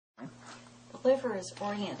liver is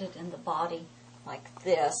oriented in the body like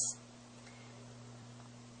this.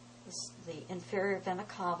 The inferior vena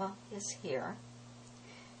cava is here.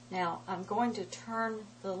 Now I'm going to turn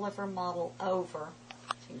the liver model over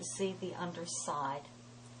so you can see the underside.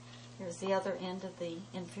 Here's the other end of the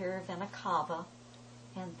inferior vena cava,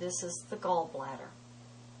 and this is the gallbladder.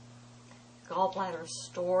 The gallbladder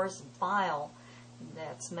stores bile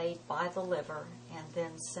that's made by the liver and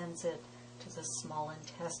then sends it to the small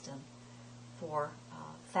intestine for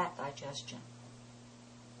fat digestion.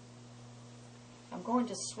 I'm going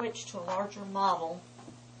to switch to a larger model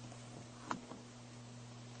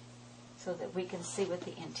so that we can see what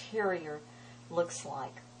the interior looks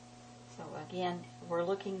like. So again, we're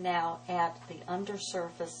looking now at the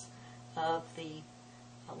undersurface of the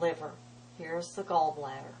liver. Here's the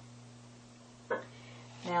gallbladder.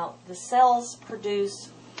 Now, the cells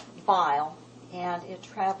produce bile, and it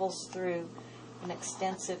travels through an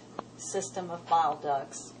extensive system of bile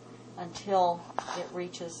ducts until it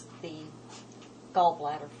reaches the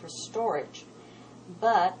gallbladder for storage.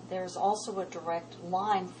 But there's also a direct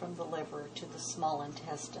line from the liver to the small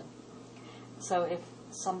intestine. So if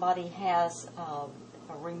somebody has a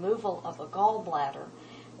removal of a gallbladder,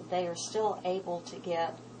 they are still able to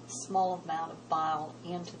get a small amount of bile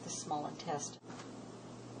into the small intestine.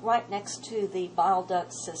 Right next to the bile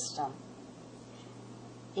duct system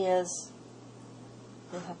is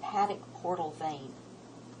the hepatic portal vein.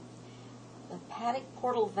 The hepatic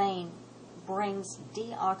portal vein brings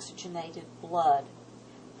deoxygenated blood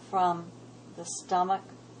from the stomach,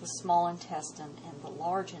 the small intestine, and the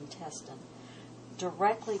large intestine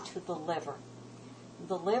directly to the liver.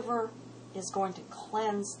 The liver is going to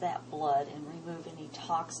cleanse that blood and remove any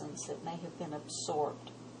toxins that may have been absorbed.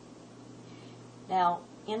 Now,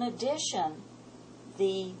 in addition,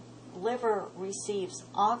 the liver receives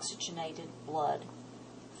oxygenated blood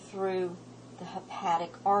through the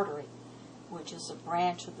hepatic artery, which is a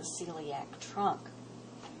branch of the celiac trunk.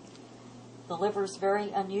 The liver is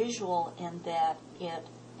very unusual in that it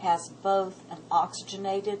has both an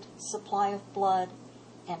oxygenated supply of blood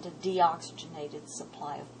and a deoxygenated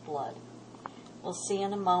supply of blood. We'll see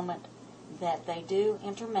in a moment that they do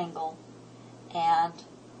intermingle and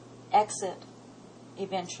exit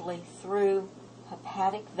eventually through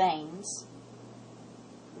hepatic veins,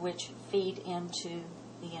 which feed into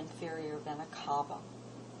the inferior vena cava.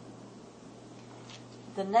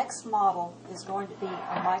 The next model is going to be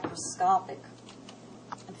a microscopic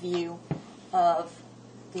view of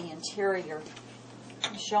the interior,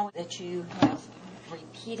 showing that you have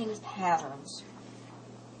repeating patterns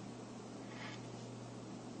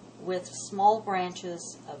with small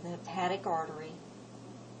branches of the hepatic artery,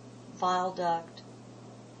 bile duct,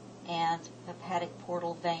 and hepatic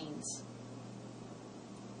portal veins.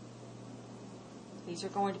 These are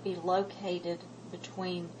going to be located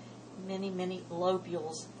between many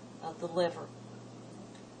lobules of the liver.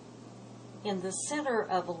 In the center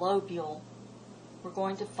of a lobule, we're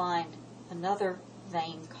going to find another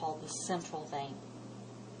vein called the central vein.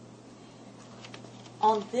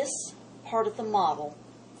 On this part of the model,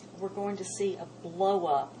 we're going to see a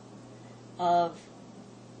blow-up of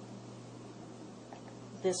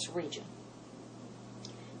this region.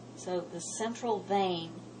 So the central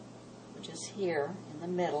vein, which is here in the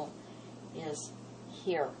middle, is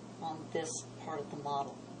here on this part of the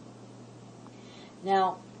model.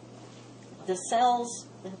 Now, the cells,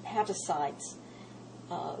 the hepatocytes,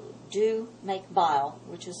 do make bile,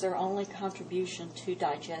 which is their only contribution to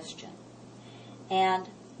digestion. And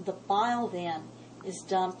the bile then is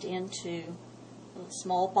dumped into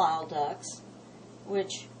small bile ducts,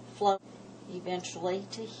 which flow eventually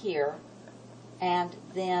to here, and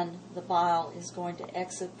then the bile is going to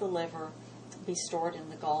exit the liver, be stored in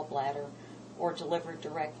the gallbladder, or delivered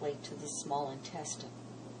directly to the small intestine.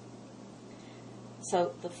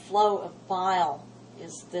 So the flow of bile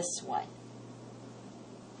is this way.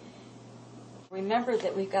 Remember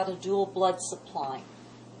that we've got a dual blood supply.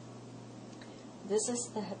 This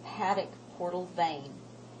is the hepatic portal vein,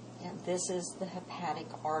 and this is the hepatic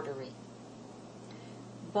artery.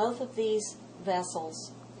 Both of these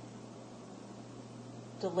vessels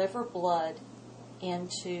deliver blood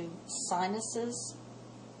into sinuses,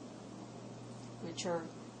 which are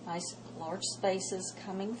nice large spaces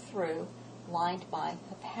coming through, lined by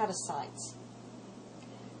hepatocytes.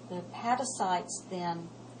 The hepatocytes then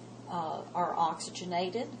are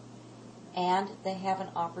oxygenated, and they have an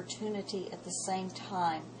opportunity at the same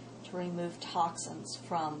time to remove toxins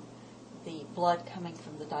from the blood coming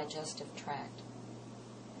from the digestive tract.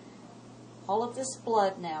 All of this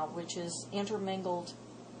blood now, which is intermingled,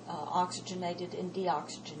 oxygenated and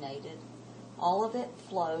deoxygenated, all of it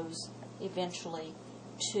flows eventually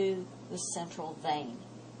to the central vein.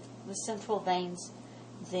 The central veins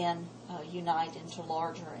then unite into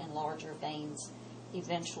larger and larger veins,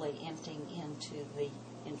 eventually emptying into the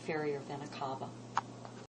inferior vena cava.